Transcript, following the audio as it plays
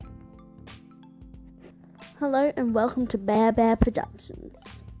Hello and welcome to Bear Bear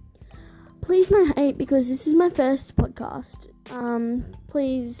Productions. Please don't hate because this is my first podcast.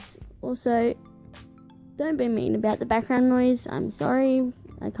 Please also don't be mean about the background noise. I'm sorry,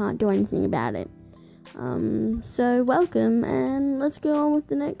 I can't do anything about it. So welcome and let's go on with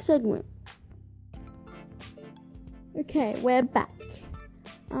the next segment. Okay, we're back.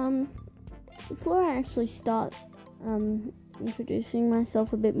 Before I actually start introducing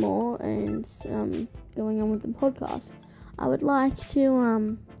myself a bit more and going on with the podcast, I would like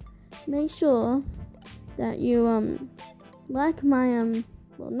to make sure that you like my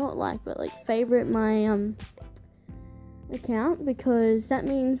favorite my account, because that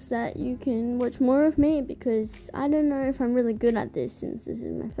means that you can watch more of me, because I don't know if I'm really good at this since this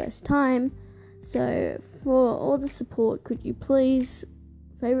is my first time. So for all the support, could you please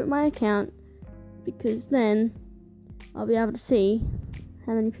favorite my account, because then I'll be able to see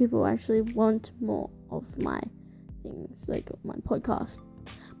how many people actually want more of my things, like my podcast.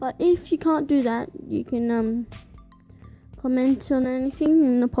 But if you can't do that, you can comment on anything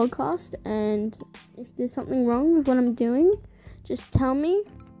in the podcast, and if there's something wrong with what I'm doing, just tell me.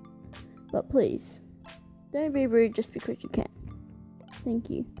 But please, don't be rude just because you can. Thank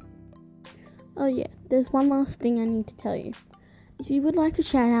you. Oh yeah, there's one last thing I need to tell you. If you would like to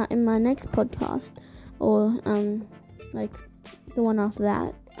shout out in my next podcast, or like the one after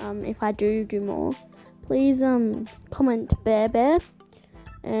that, if I do more, please comment Bear Bear,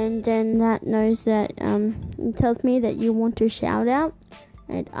 and then that knows that it tells me that you want to shout out,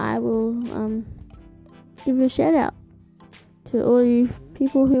 and I will give you a shout out to all you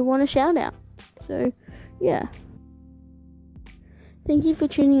people who want a shout out. So yeah, thank you for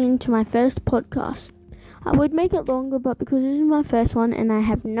tuning in to my first podcast. I would make it longer, but because this is my first one and I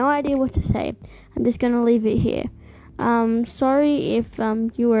have no idea what to say, I'm just going to leave it here. Sorry if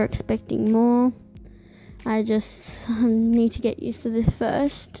you were expecting more. I just need to get used to this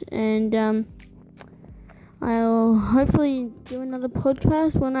first, and I'll hopefully do another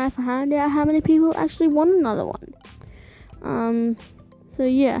podcast when I find out how many people actually want another one. So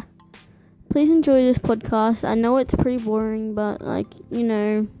yeah, please enjoy this podcast. I know it's pretty boring, but I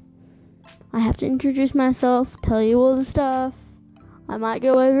have to introduce myself, tell you all the stuff. I might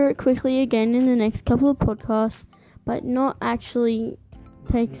go over it quickly again in the next couple of podcasts, but not actually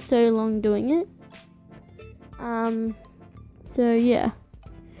take so long doing it. So yeah.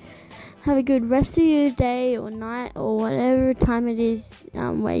 Have a good rest of your day or night or whatever time it is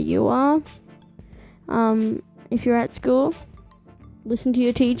where you are. If you're at school, listen to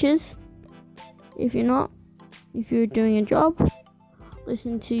your teachers. If you're not, if you're doing a job,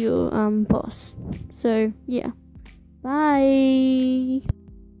 listen to your boss. So yeah, bye.